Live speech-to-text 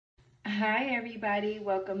Hi everybody,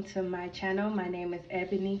 welcome to my channel. My name is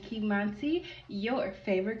Ebony Kimonte, your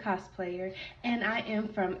favorite cosplayer, and I am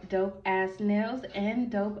from Dope Ass Nails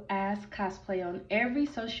and Dope Ass Cosplay on every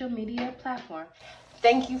social media platform.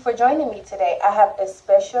 Thank you for joining me today. I have a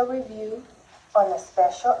special review on a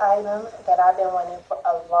special item that I've been wanting for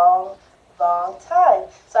a long time.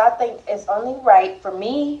 So I think it's only right for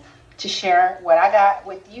me to share what I got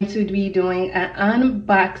with you. To be doing an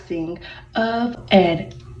unboxing of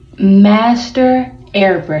a master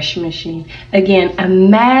airbrush machine. Again, a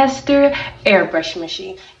master airbrush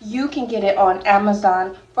machine. You can get it on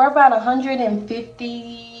Amazon for about between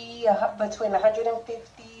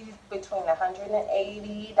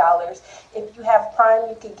 $180. If you have Prime,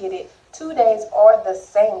 you can get it 2 days or the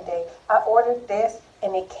same day. I ordered this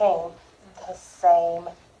and it came the same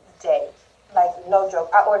day. Like, no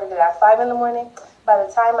joke. I ordered it at 5 in the morning. By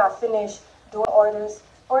the time I finished doing orders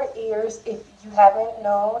for ears, if you haven't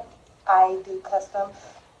known, I do custom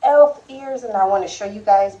elf ears and I want to show you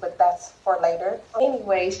guys, but that's for later.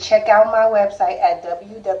 Anyways, check out my website at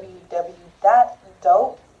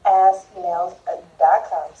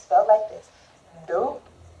www.dopeassnails.com. Spelled like this: Dope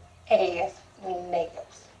Ass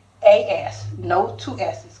Nails. A-S, no two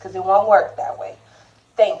S's, because it won't work that way.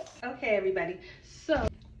 Thank you. Okay, everybody. So,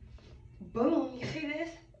 boom, you see this?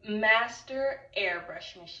 Master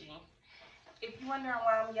airbrush machine. If you're wondering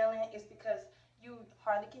why I'm yelling, it's because you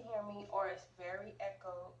hardly can hear me or it's very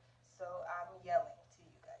echoed, so I'm yelling to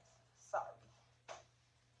you guys. Sorry.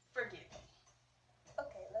 Forgive me.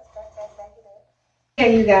 Okay, let's back it up.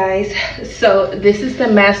 Okay, you guys, so this is the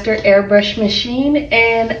Master Airbrush machine,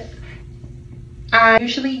 and I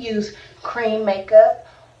usually use cream makeup.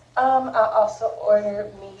 I also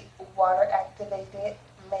ordered me water activated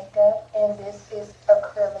makeup, and this is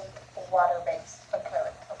acrylic, water-based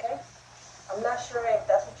acrylic, okay? I'm not sure if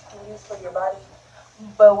that's what you can use for your body,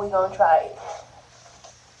 but we're gonna try it.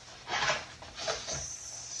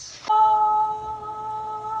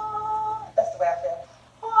 That's the way I feel.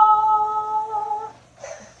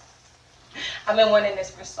 I've been wanting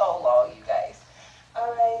this for so long, you guys.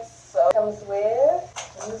 Alright, so it comes with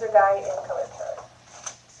user guide and color chart.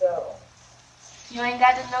 So you ain't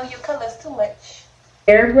got to know your colors too much.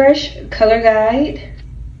 Airbrush color guide.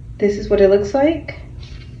 This is what it looks like.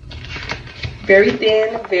 Very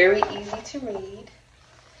thin, very easy to read.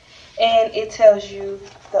 And it tells you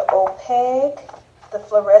the opaque, the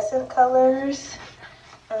fluorescent colors,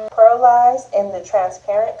 pearlized, and the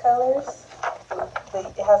transparent colors.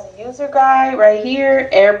 It has a user guide right here,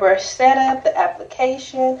 airbrush setup, the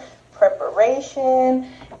application, preparation,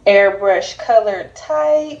 airbrush color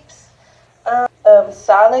types,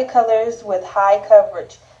 solid colors with high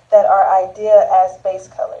coverage that are ideal as base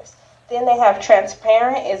colors. Then they have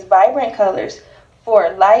transparent is vibrant colors for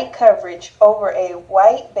light coverage over a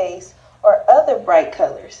white base or other bright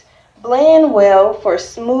colors. Blend well for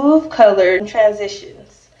smooth colored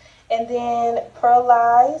transitions. And then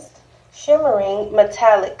pearlized, shimmering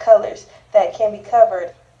metallic colors that can be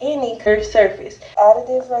covered any curved surface.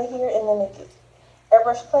 Additives right here, and then it gets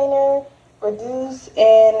airbrush cleaner, reduce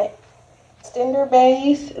and extender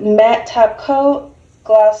base, matte top coat,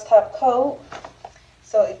 gloss top coat.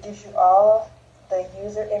 So it gives you all the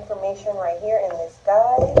user information right here in this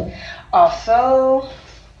guide. Also,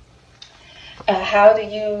 how to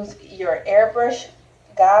use your airbrush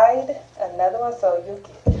guide, another one. So you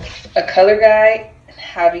get a color guide,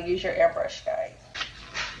 how to use your airbrush guide.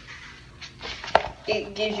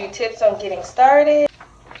 It gives you tips on getting started.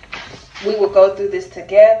 We will go through this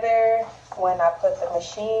together when I put the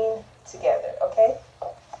machine together, okay?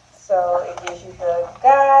 So it gives you the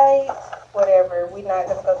guide, whatever. We're not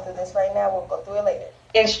going to go through this right now. We'll go through it later.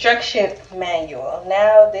 Instruction manual.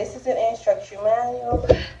 Now, this is an instruction manual.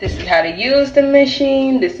 This is how to use the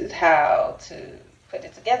machine. This is how to put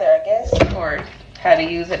it together, I guess, or how to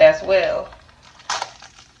use it as well.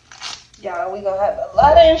 Y'all, we're going to have a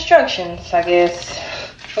lot of instructions, I guess.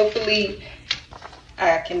 Hopefully,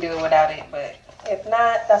 I can do it without it, but if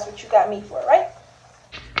not, that's what you got me for, right?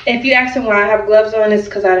 If you asking why I have gloves on, it's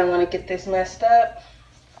because I don't want to get this messed up.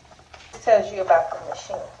 It tells you about the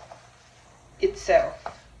machine itself.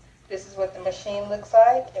 This is what the machine looks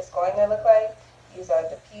like. It's going to look like. These are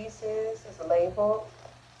the pieces. It's labeled.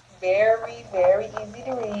 Very, very easy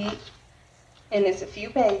to read. And it's a few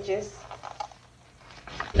pages.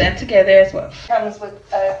 That together as well. Comes with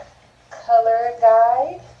a color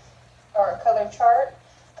guide or a color chart,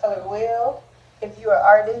 color wheel. If you're an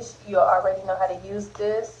artist, you'll already know how to use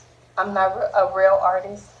this. I'm not a real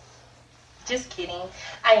artist. Just kidding.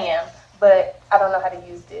 I am, but I don't know how to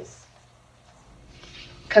use this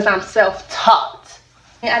because I'm self-taught.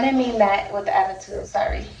 I didn't mean that with the attitude,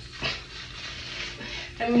 sorry.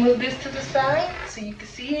 Let me move this to the side so you can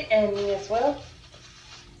see it, and me as well.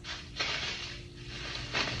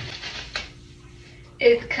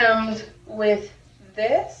 It comes with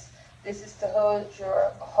this. This is to hold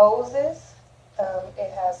your hoses.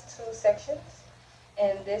 It has 2 sections.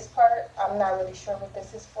 And this part, I'm not really sure what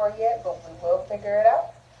this is for yet, but we will figure it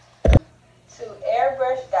out. To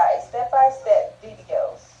airbrush guys, step-by-step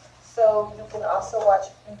videos. So you can also watch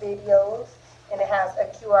videos, and it has a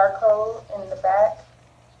QR code in the back.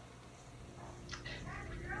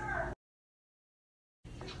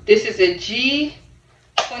 This is a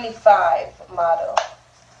G25 model.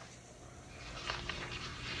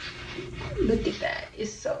 Look at that.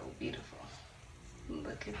 It's so beautiful.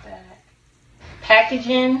 Look at that.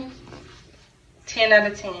 Packaging, 10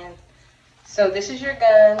 out of 10. So this is your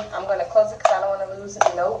gun. I'm going to close it because I don't want to lose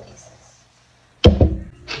no pieces.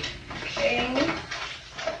 Okay.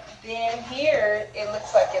 Then here, it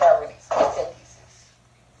looks like it already split in pieces.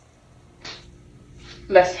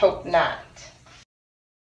 Let's hope not.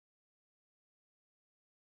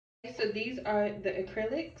 So these are the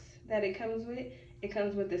acrylics that it comes with. It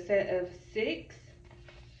comes with a set of 6.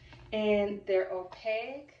 And they're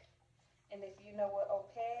opaque. And if you know what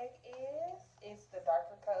opaque is, it's the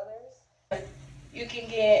darker colors. You can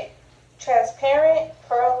get transparent,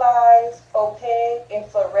 pearlized, opaque, and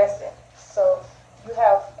fluorescent. So you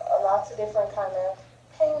have lots of different kind of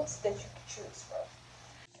paints that you can choose from.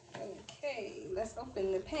 Okay, let's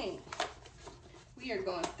open the paint. We are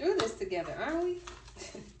going through this together, aren't we?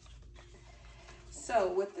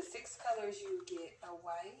 So with the 6 colors, you get a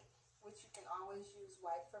white, which you can always use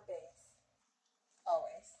white for base.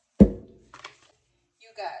 Always.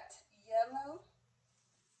 You got yellow.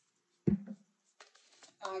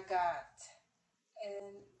 I got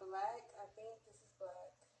in black. I think this is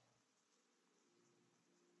black.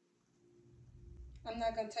 I'm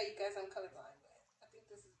not going to tell you guys I'm colorblind, but I think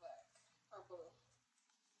this is black or blue.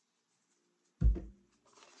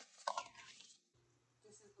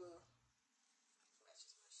 This is blue.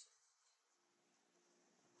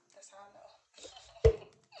 That's how I know.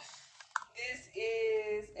 This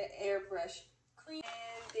is an airbrush cream.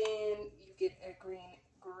 And then you get a green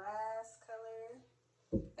grass color.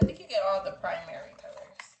 I think you get all the primary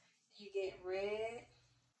colors. You get red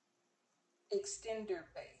extender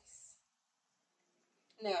base.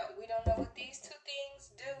 Now, we don't know what these 2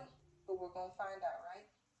 things do, but we're going to find out, right?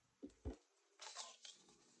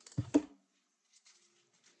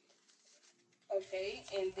 Okay,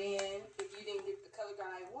 and then if you didn't get the color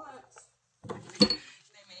guide once,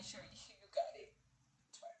 they made sure you got it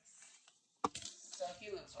twice. So if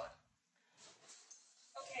you lose one.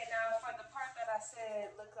 Okay, now for the part that I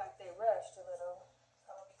said looked like they rushed a little,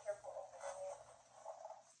 I'm going to be careful opening it.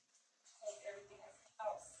 Hope everything is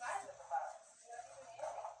outside of the box. It's not even in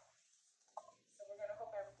it. So we're going to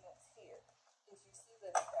hope everything's here. If you see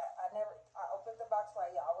the I opened the box while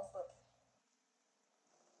y'all was looking.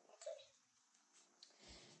 Okay.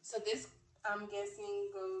 So this, I'm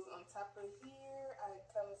guessing, goes on top of here. It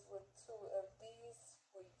comes with 2 of these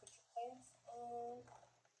where you put your plants in.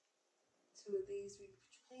 2 of these where you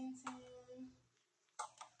put your plants in.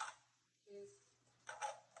 Here's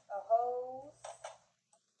a hose.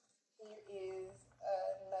 Here is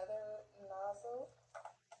another nozzle.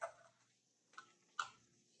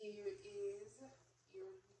 Here is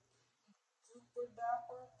your super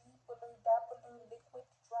dapper, liquid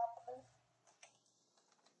dropper.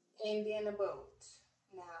 And then a boat.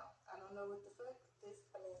 Now, I don't know what the fuck this,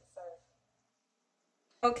 sir.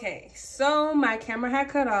 Okay, so my camera had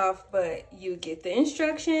cut off, but you get the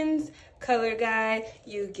instructions, color guide,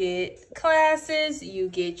 you get classes, you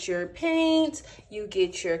get your paint, you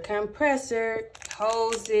get your compressor,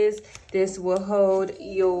 hoses. This will hold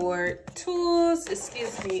your tools.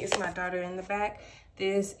 Excuse me, it's my daughter in the back.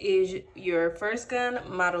 This is your first gun,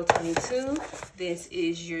 model 22. This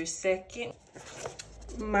is your second,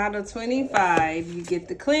 model 25. You get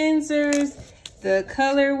the cleansers, the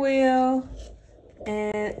color wheel,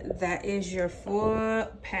 and that is your full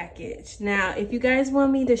package. Now, if you guys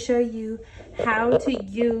want me to show you how to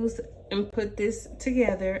use and put this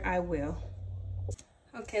together, I will.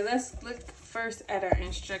 Okay, let's look first at our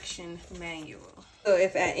instruction manual. So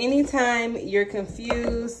if at any time you're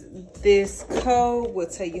confused, this code will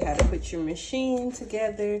tell you how to put your machine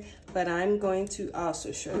together, but I'm going to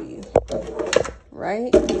also show you,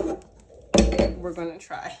 right? We're gonna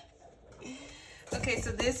try. Okay,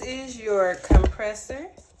 so this is your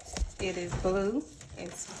compressor. It is blue.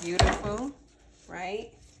 It's beautiful,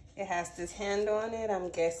 right? It has this hand on it. I'm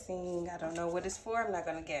guessing, I don't know what it's for. I'm not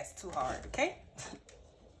gonna guess too hard, okay?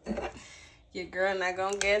 Your girl not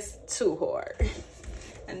gonna guess too hard.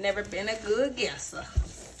 I've never been a good guesser.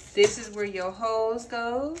 This is where your hose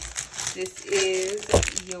goes. This is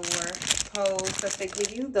your hose that they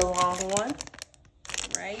give you, the long one,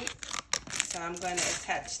 right? So I'm going to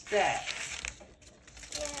attach that.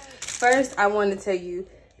 First, I want to tell you,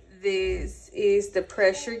 this is the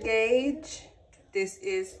pressure gauge. This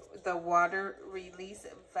is the water release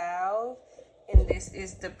valve. And this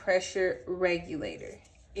is the pressure regulator.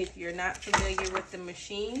 If you're not familiar with the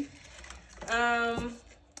machine,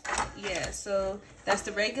 yeah, so that's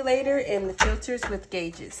the regulator and the filters with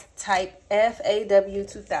gauges. Type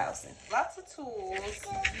FAW2000. Lots of tools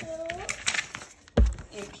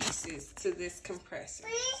and pieces to this compressor.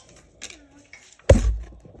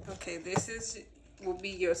 Okay, this will be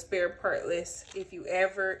your spare part list if you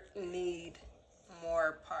ever need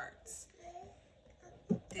more parts.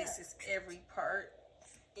 This is every part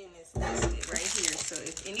and it's listed right here. So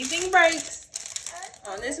if anything breaks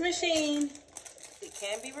on this machine, it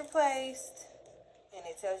can be replaced, and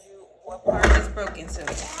it tells you what part is broken. So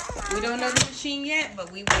we don't know the machine yet,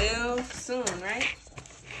 but we will soon, right?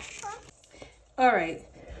 All right.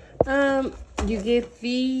 You get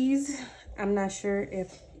these. I'm not sure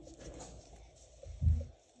if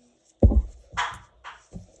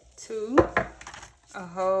two, a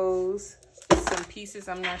hose, some pieces.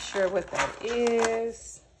 I'm not sure what that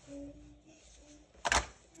is.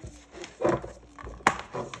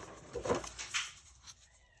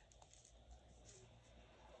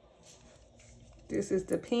 This is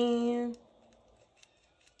the pen.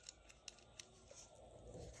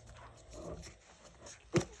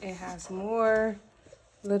 It has more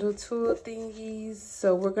little tool thingies.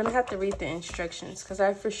 So we're gonna have to read the instructions because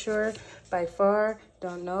I for sure, by far,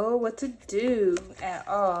 don't know what to do at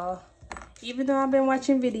all. Even though I've been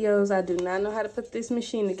watching videos, I do not know how to put this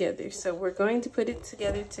machine together. So we're going to put it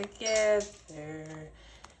together. I'm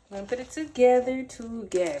gonna put it together.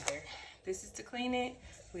 This is to clean it.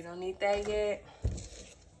 We don't need that yet.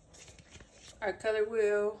 Our color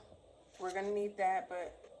wheel, we're gonna need that,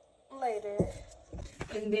 but later.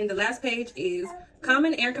 And then the last page is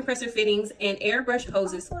common air compressor fittings and airbrush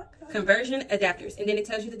hoses, conversion adapters. And then it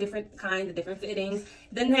tells you the different kinds, the different fittings,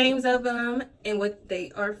 the names of them, and what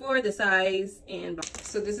they are for, the size, and blah.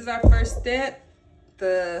 So this is our first step,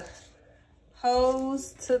 the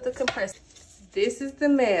hose to the compressor. This is the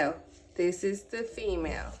male, this is the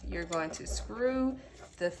female. You're going to screw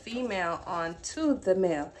the female onto the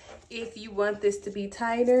male. If you want this to be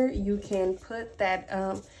tighter, you can put that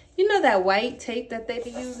you know that white tape that they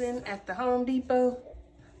be using at the Home Depot,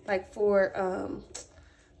 like for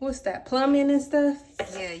what's that, plumbing and stuff?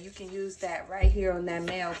 Yeah, you can use that right here on that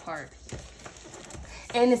male part.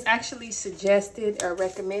 And it's actually suggested or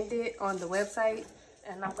recommended on the website,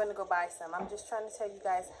 and I'm gonna go buy some. I'm just trying to tell you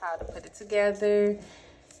guys how to put it together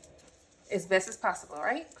as best as possible,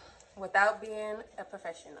 right? Without being a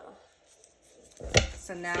professional.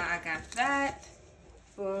 So now I got that,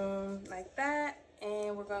 boom, like that,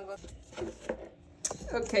 and we're gonna go.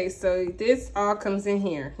 Okay, so this all comes in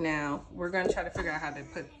here. Now we're gonna try to figure out how to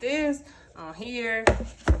put this on here.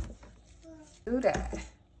 Do that.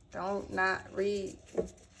 Don't not read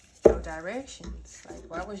your directions. Like,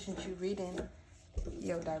 why wasn't you reading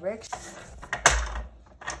your directions?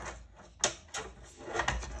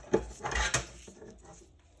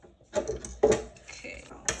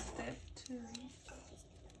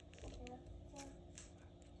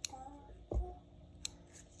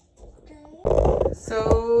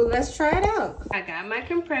 So let's try it out. I got my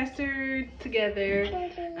compressor together.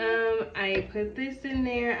 I put this in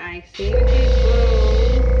there. I seen it blow.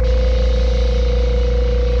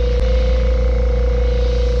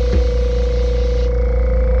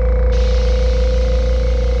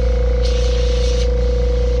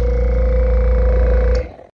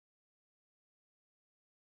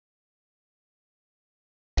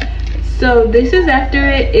 So this is after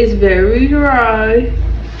it is very dry.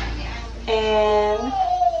 And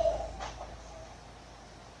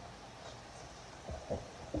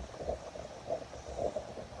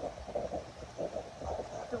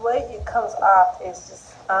the way it comes off is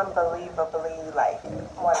just unbelievably like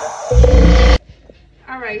wonderful.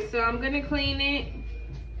 All right, so I'm gonna clean it.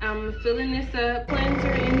 I'm filling this up.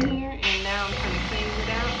 Cleanser in here.